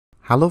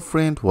Hello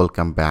friend,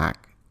 welcome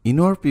back. In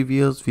our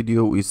previous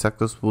video, we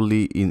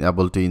successfully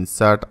able to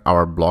insert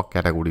our block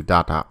category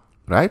data,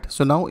 right?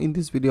 So now in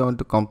this video, I want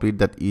to complete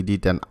that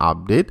edit and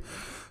update.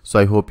 So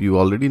I hope you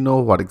already know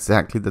what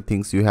exactly the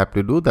things you have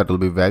to do. That will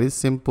be very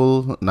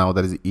simple. Now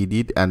there is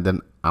edit and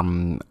then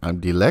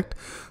delete.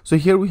 So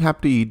here we have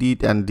to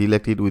edit and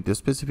delete it with a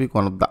specific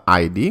one of the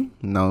ID.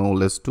 Now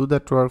let's do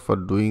that work. For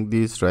doing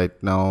this right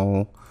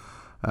now,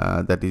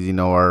 that is in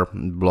our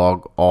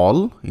blog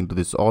all. Into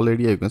this all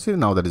area, you can see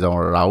now that is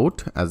our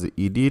route as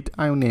edit.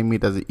 I will name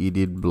it as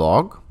edit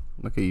blog.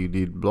 Okay,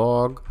 edit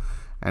blog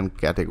and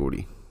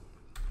category,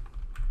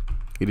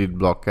 edit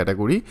block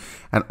category.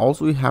 And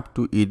also we have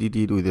to edit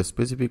it with a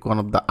specific one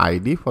of the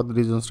ID. For the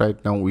reasons right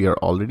now we are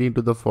already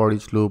into the for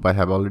each loop. I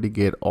have already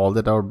get all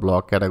that our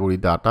block category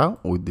data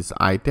with this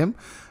item.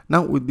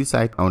 Now with this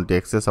item, I want to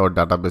access our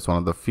database one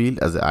of the field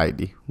as a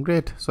ID.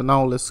 Great. So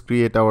now let's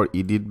create our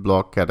edit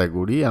block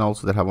category, and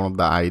also that have one of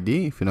the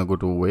ID. If you now go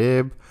to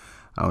web,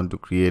 I want to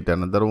create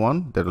another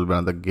one. That will be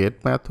another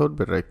get method.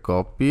 Better I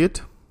copy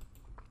it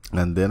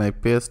and then I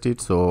paste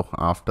it. So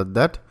after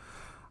that,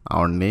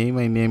 our name,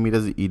 I name it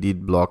as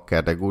edit block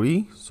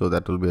category. So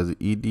that will be as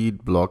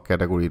edit block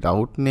category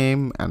route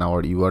name, and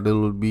our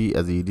URL will be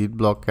as edit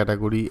block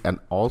category. And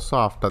also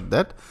after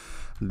that,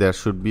 there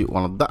should be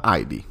one of the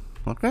ID.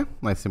 Okay,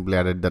 I simply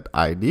added that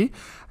ID,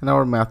 and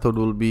our method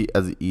will be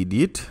as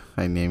edit.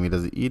 I name it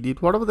as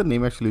edit, whatever the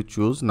name actually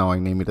choose. Now I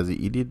name it as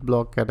edit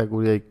block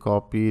category. I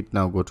copy it.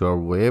 Now go to our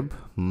web.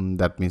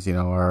 That means in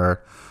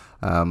our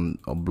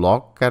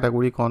block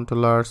category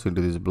controller. So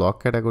into this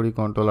block category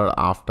controller,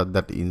 after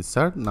that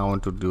insert. Now I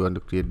want to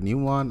create new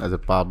one as a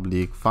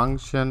public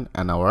function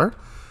and our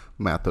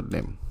method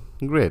name.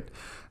 Great.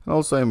 And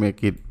also I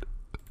make it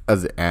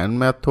as an AND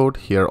method.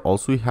 Here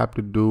also we have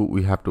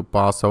to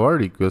pass our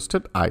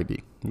requested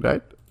ID,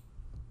 right?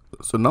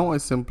 So now I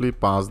simply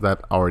pass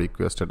that our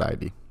requested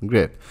ID.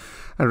 Great.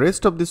 And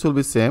rest of this will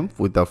be same.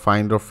 With the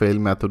find or fail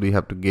method we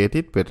have to get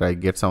it. Better I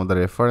get some of the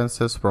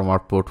references from our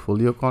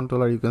portfolio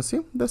controller. You can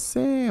see the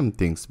same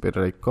things.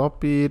 Better I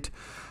copy it.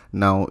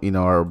 Now in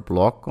our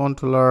block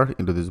controller,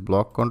 into this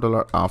block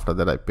controller, after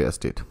that I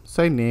paste it.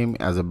 So I name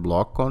as a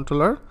block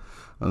controller.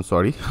 I'm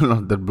sorry,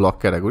 not the block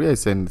category. I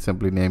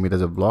simply name it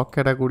as a block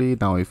category.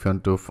 Now if you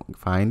want to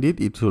find it,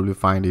 it will be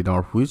find in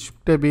our which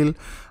table,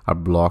 our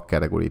block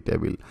category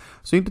table.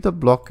 So into the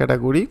block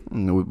category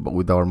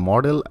with our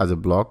model as a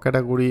block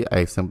category,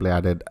 I simply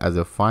added as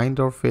a find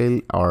or fail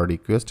our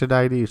requested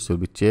ID. It should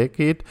be check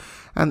it,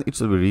 and it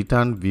should be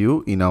return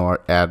view in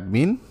our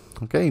admin.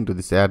 Okay, into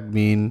this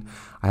admin,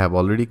 I have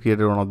already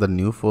created one of the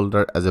new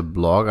folder as a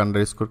blog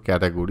underscore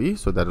category.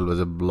 So that was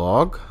a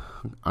blog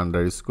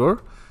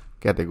underscore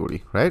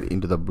category, right?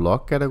 Into the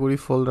block category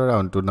folder, I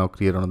want to now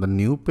create another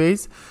new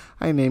page.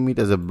 I name it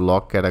as a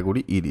block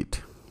category edit.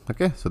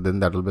 Okay, so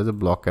then that will be as a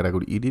block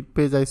category edit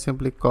page. I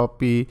simply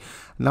copy.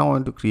 Now I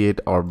want to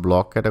create our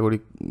block category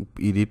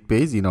edit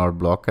page in our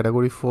block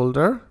category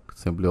folder.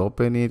 Simply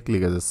open it,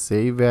 click as a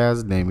save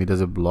as, name it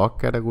as a block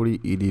category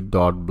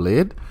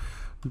edit.blade.php.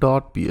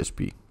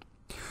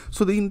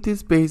 So in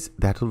this page,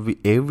 that will be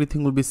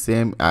everything will be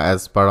same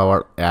as per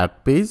our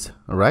add page,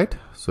 right?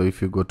 So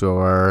if you go to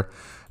our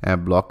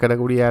block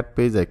category add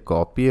page, I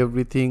copy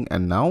everything,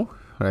 and now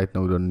right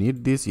now we don't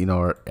need this. In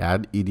our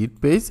add edit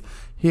page,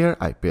 here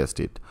I paste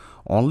it.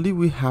 Only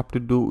we have to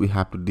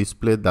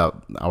display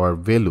our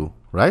value,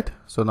 right?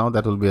 So now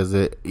that will be as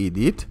a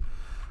edit.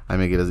 I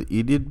make it as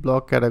edit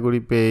block category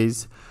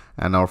page,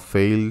 and our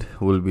failed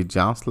will be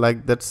just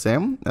like that,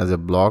 same as a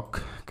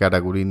block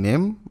category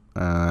name.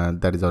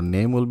 That is our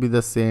name will be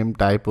the same,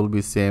 type will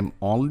be same.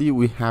 Only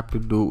we have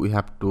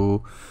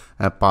to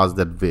pass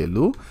that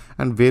value,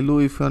 and value,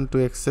 if you want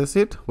to access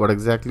it, what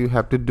exactly you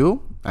have to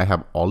do, I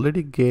have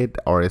already get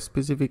our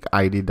specific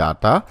ID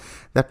data.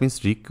 That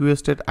means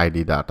requested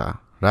ID data,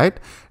 right?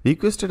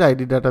 Requested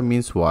ID data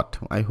means what?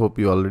 I hope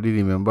you already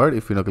remembered.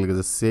 If you now click as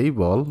a save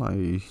all,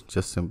 I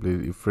just simply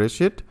refresh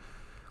it.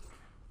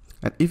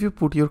 And if you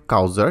put your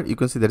cursor, you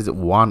can see there is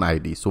one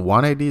ID. So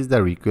one ID is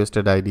the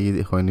requested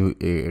ID. When you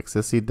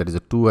access it, there is a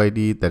 2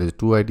 ID. That is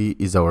 2 ID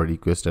is our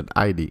requested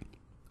ID.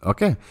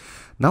 Okay.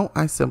 Now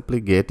I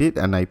simply get it,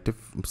 and I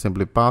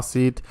simply pass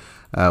it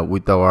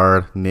with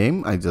our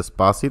name. I just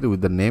pass it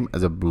with the name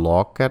as a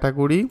block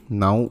category.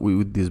 Now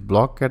with this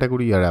block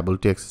category, you are able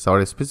to access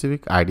our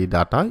specific ID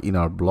data in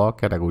our block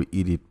category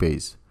edit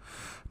page.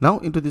 Now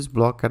into this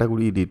block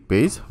category edit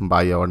page,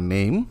 by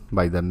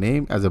the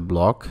name as a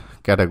block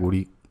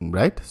category,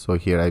 right? So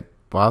here I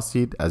pass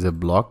it as a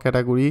block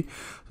category.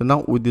 So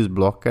now with this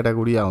block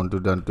category, I want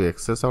to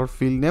access our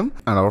field name,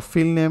 and our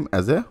field name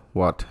as a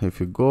what? If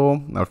you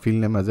go, our field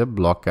name as a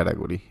block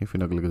category. If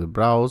you now click as a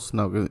browse,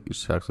 now it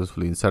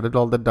successfully inserted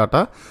all the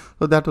data.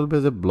 So that will be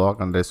as a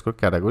block underscore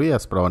category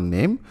as per our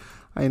name.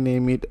 I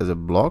name it as a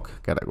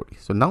block category.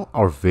 So now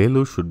our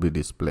value should be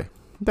displayed.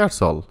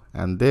 That's all.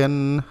 And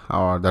then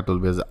that will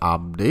be as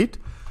update.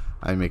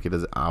 I make it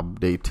as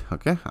update.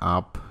 Okay,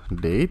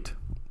 update.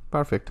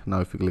 Perfect. Now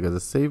if you click as a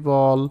save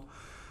all,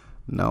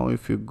 now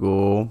if you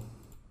go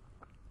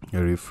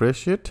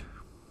refresh it,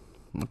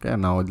 Okay,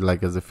 and now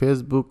like as a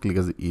Facebook, click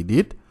as a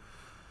edit.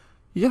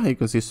 Yeah, you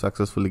can see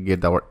successfully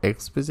get our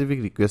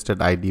specific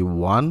requested ID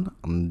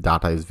 1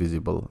 data is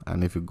visible.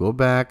 And if you go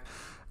back,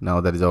 now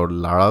that is our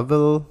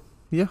Laravel.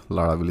 Yeah,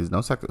 Laravel is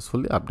now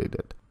successfully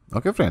updated.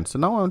 Okay friends, so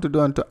now I want to do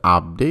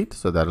update,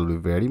 so that will be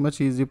very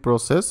much easy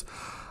process.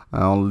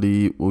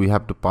 Only we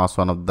have to pass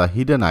one of the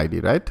hidden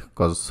ID, right?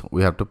 Because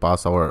we have to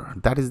pass our,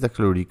 that is the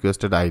actual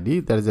requested ID.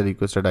 That is a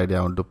requested ID.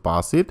 I want to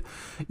pass it.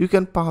 You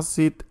can pass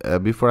it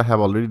before I have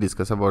already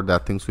discussed about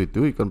that things with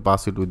you. You can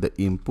pass it with the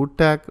input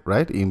tag,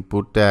 right?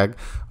 Input tag,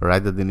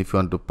 rather than if you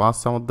want to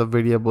pass some of the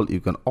variable,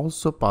 you can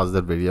also pass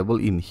the variable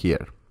in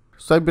here.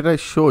 So I better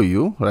show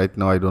you. Right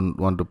now I don't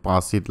want to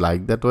pass it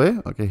like that way.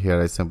 Okay,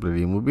 here I simply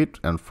remove it,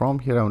 and from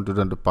here I want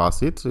to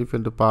pass it. So if you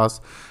want to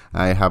pass,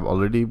 I have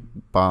already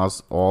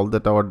passed all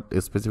that our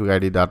specific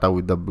ID data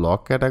with the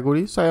block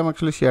category. So I am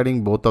actually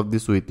sharing both of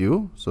this with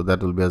you. So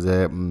that will be as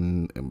a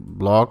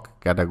block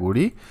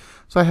category.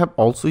 So I have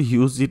also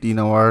used it in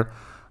our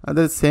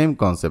the same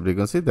concept. You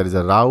can see there is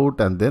a route,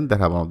 and then there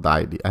have one of the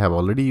ID. I have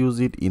already used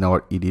it in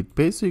our edit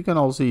page, so you can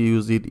also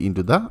use it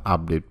into the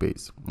update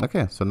page.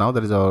 Okay, so now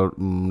there is our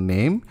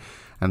name,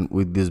 and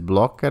with this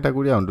block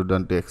category I want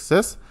to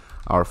access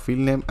our field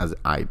name as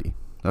ID.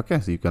 Okay,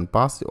 so you can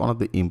pass one of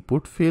the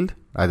input field,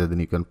 rather than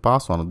you can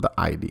pass one of the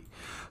ID.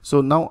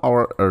 So now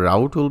our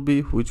route will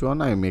be which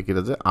one? I make it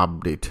as a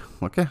update.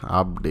 Okay,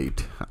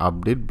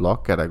 update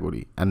block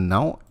category, and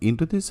now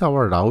into this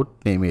our route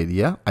name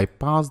area I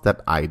pass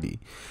that ID.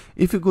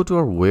 If you go to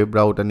our web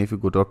route, and if you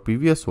go to our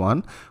previous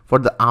one, for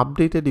the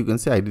updated, you can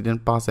see I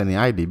didn't pass any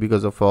ID,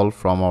 because of all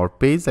from our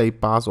page I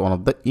pass one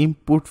of the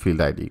input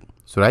field ID.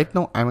 So right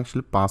now I'm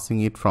actually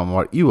passing it from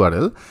our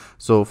URL.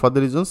 So for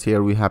the reasons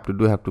here we have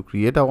to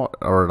create our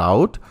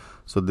route.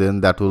 So then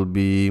that will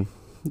be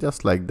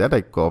just like that.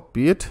 I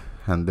copy it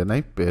and then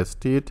I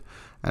paste it,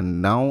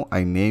 and now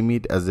I name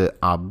it as a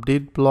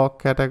update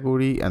block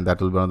category, and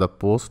that will be on the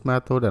post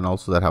method, and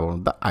also that have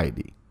on the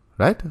ID,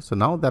 right? So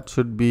now that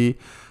should be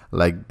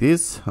like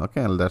this.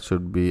 Okay, and that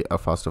should be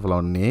first of all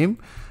our name.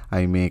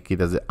 I make it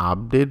as a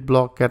update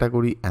block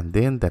category, and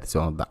then that is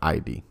on the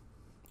ID.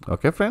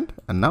 Okay friend,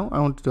 and now I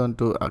want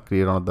to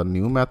create another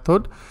new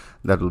method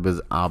that will be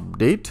as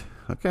update.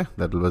 Okay,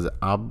 that will be as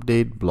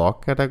update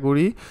block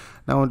category.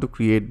 Now I want to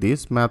create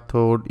this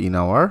method in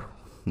our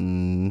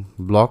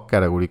block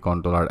category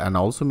controller, and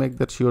also make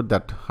that sure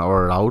that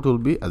our route will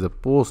be as a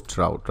post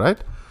route, right?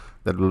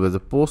 That will be as a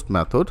post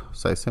method.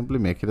 So I simply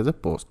make it as a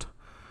post.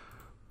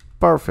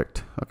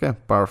 Perfect. Okay,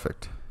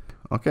 perfect.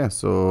 Okay,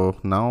 so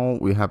now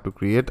we have to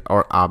create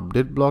our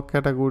update block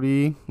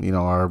category in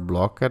our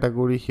block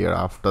category. Here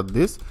after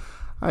this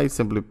I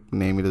simply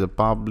name it as a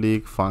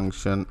public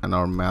function and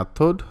our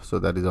method. So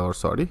that is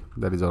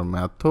our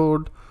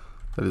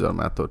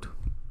method.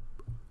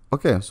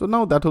 Okay, so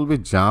now that will be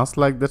just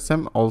like the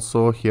same.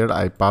 Also here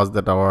I pass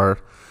that our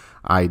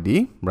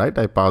ID, right?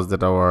 I pass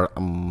that our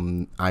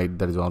ID,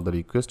 that is one of the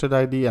requested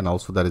ID, and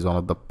also that is one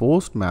of the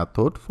post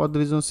method. For the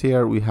reasons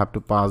here we have to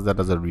pass that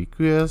as a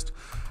request,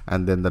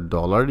 and then the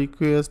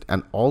 $request,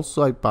 and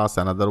also I pass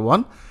another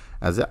one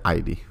as a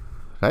ID,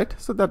 right?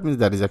 So that means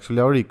that is actually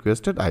our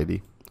requested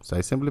ID. So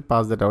I simply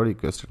pass that our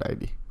requested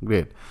ID.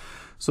 Great.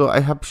 So I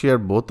have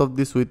shared both of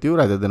this with you,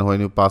 rather than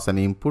when you pass an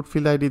input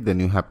field ID,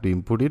 then you have to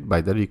input it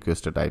by the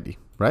requested ID,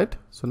 right?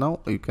 So now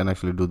you can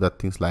actually do that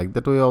things like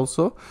that way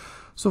also.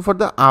 So for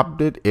the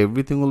update,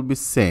 everything will be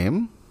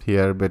same.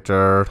 Here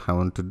better I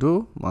want to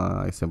do,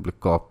 I simply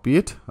copy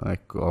it,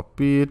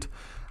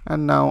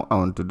 and now I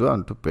want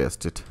to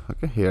paste it.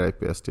 Okay, here I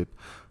paste it.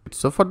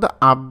 So for the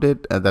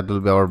update, that will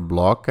be our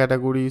block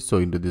category. So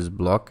into this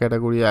block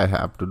category I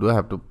have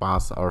to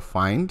pass our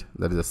find.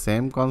 That is the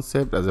same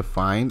concept as a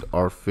find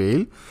or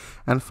fail,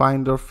 and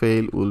find or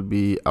fail will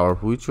be our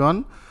which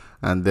one,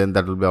 and then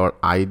that will be our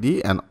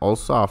ID, and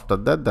also after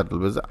that will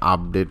be the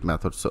update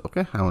method. So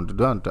okay, I want to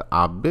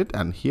update,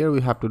 and here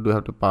we have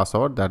to pass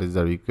our, that is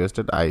the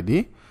requested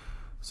ID.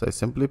 So I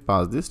simply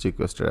pass this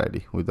requested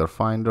ID with our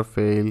find or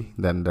fail,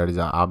 then there is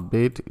our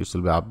update. It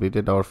will be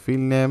updated our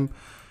field name.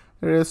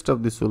 The rest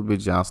of this will be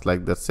just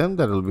like the same.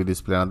 That will be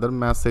display another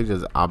message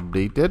as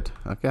updated.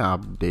 Okay,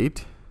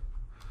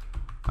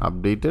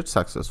 updated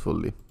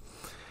successfully,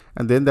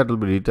 and then that will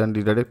be returned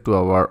redirect to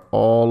our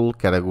all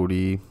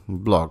category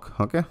block.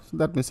 Okay, so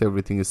that means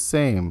everything is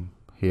same.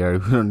 Here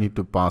we don't need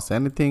to pass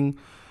anything.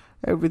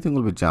 Everything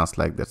will be just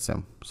like that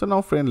same. So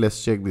now friend,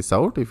 let's check this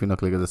out. If you now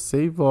click as a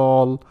save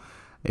all,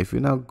 if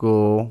you now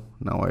go,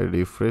 now I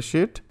refresh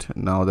it,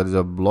 now there is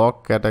a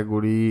block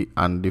category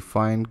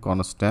undefined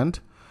constant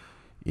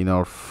in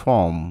our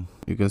form.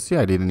 You can see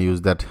I didn't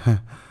use that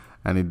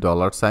any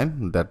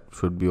 $sign. That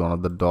should be one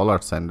of the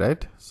 $sign,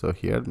 right? So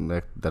here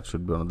that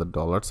should be one of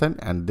the $sign,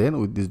 and then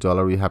with this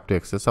dollar we have to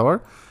access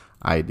our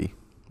ID,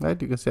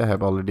 right? You can see I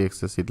have already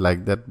accessed it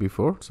like that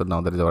before. So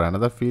now there is our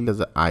another field as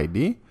a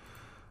ID.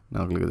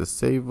 Now click the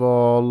save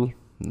all.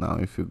 Now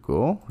if you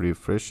go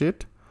refresh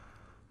it,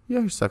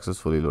 yeah, it's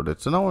successfully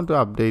loaded. So now I want to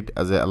update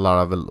as a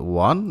Laravel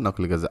 1. Now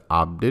click as a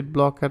update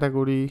block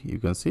category. You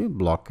can see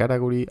block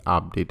category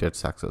updated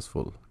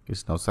successful.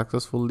 it's now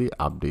successfully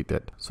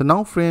updated. So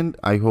now friend,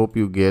 I hope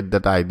you get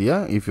that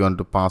idea. If you want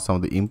to pass some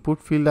of the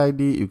input field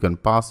ID, you can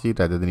pass it,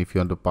 rather than if you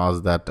want to pass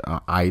that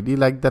ID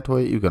like that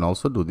way, you can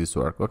also do this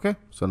work. Okay,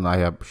 so now I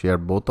have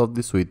shared both of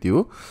this with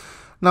you.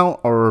 Now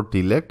our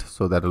delect,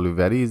 so that will be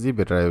very easy,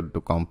 better I have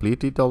to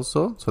complete it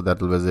also. So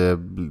that will be as a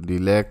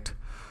delect,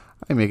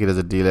 I make it as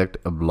a delect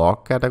a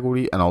block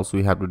category, and also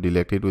we have to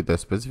delect it with a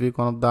specific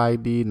one of the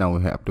ID. Now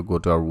we have to go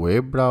to our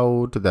web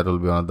route, that will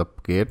be one of the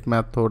get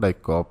method. I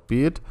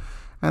copy it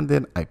and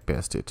then I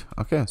paste it.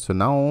 Okay, so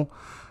now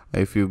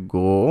if you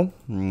go,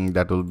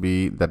 that will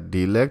be the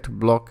delect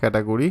block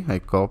category. I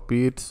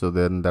copy it, so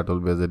then that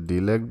will be as a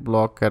delect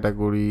block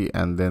category,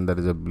 and then there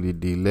is a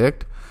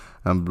delect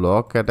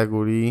block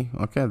category.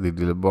 Okay, the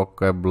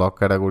block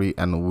category,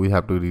 and we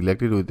have to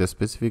relate it with a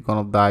specific one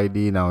of the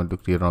ID. Now to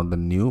create on the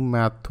new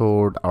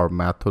method, our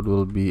method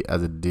will be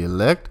as a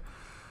delect.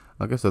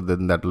 Okay, so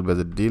then that will be as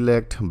a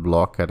delect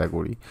block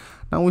category.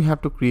 Now we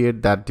have to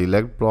create that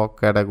delect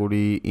block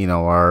category in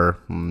our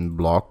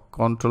block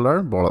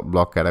controller,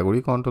 block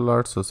category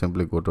controller. So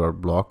simply go to our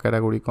block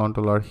category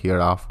controller. Here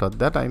after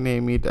that I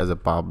name it as a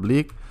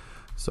public,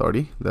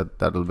 sorry,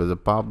 that will be as a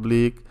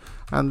public,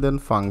 and then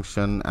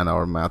function, and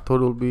our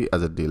method will be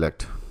as a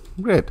delect.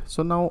 Great.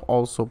 So now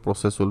also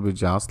process will be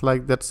just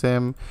like that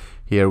same.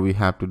 Here we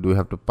have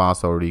to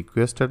pass our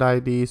requested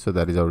ID. So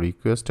that is our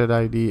requested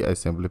ID. I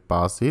simply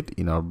pass it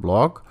in our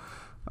block.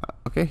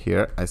 Okay,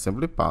 here I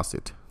simply pass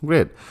it.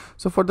 Great.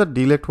 So for the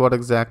delect, what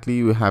exactly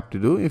you have to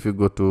do, if you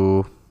go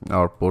to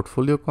our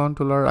portfolio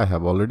controller, I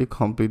have already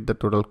completed the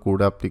total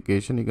code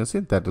application. You can see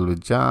that will be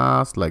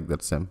just like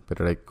that same.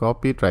 Better I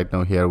copy it. Right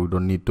now here we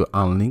don't need to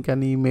unlink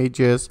any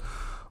images,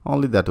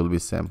 only that will be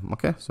same.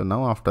 Okay, so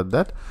now after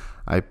that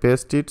I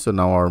paste it. So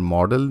now our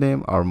model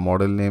name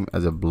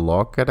as a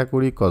block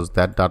category, because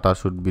that data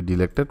should be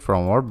delected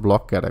from our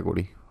block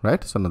category,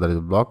 right? So now there is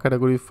a block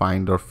category,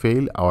 find or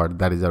fail, or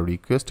that is our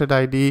requested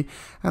ID,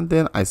 and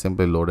then I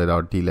simply loaded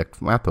our delect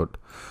method.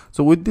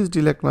 So with this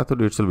delect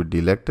method, it shall be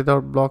delected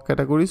our block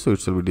category, so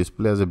it shall be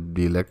displayed as a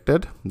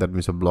delected, that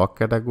means a block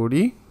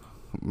category,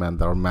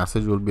 and our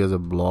message will be as a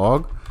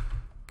block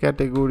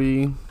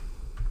category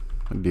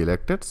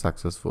delected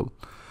successful,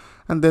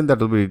 and then that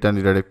will be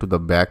returned direct to the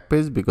back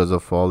page, because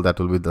of all that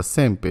will be the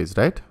same page,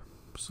 right?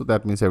 So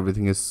that means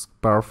everything is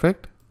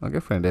perfect. Okay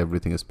friend,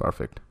 everything is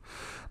perfect.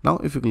 Now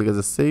if you click as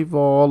a save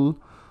all,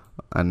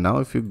 and now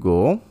if you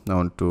go, I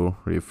want to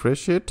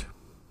refresh it.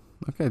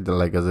 Okay,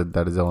 like I said,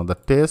 that is on the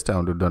test. I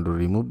want to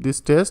remove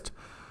this test.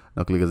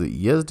 Now click as a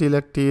yes,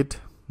 delect it.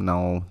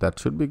 Now that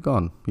should be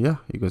gone. Yeah,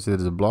 you can see there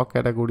is a block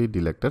category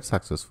delected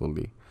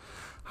successfully.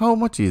 How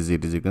much easy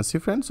it is, you can see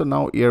friends. So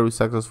now here we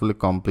successfully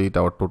complete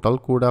our total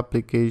code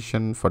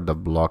application for the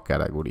block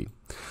category.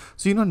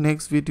 So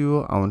next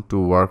video I want to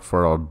work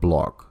for our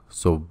block.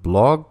 So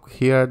block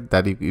here,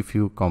 that if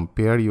you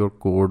compare your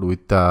code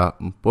with the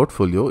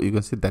portfolio, you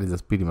can see that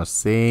is pretty much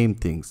same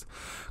things,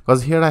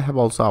 because here I have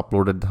also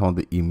uploaded some of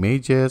the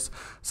images,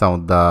 some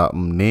of the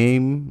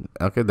name.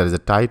 Okay, there is a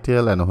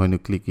title, and when you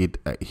click it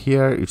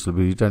here, it will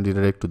be returned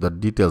direct to the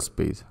details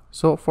page.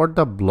 So for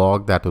the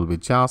block, that will be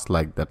just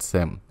like that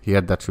same.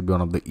 Here that should be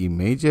one of the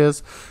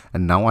images,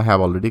 and now I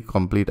have already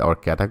complete our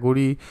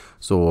category.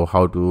 So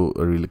how to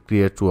really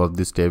create two of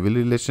this table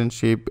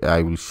relationship,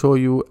 I will show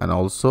you. And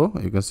also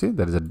you can see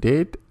there is a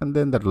date, and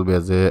then that will be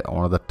as a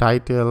one of the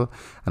title,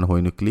 and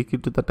when you click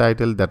it to the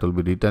title, that will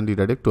be returned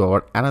direct to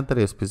our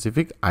another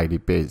specific ID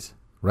page,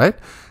 right?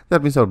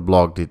 That means our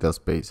block details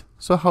page.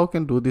 So how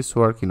can do this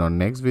work in our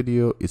next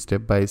video,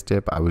 step by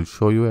step I will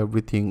show you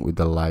everything with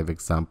a live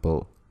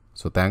example.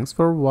 So thanks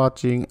for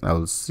watching. I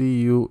will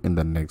see you in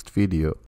the next video.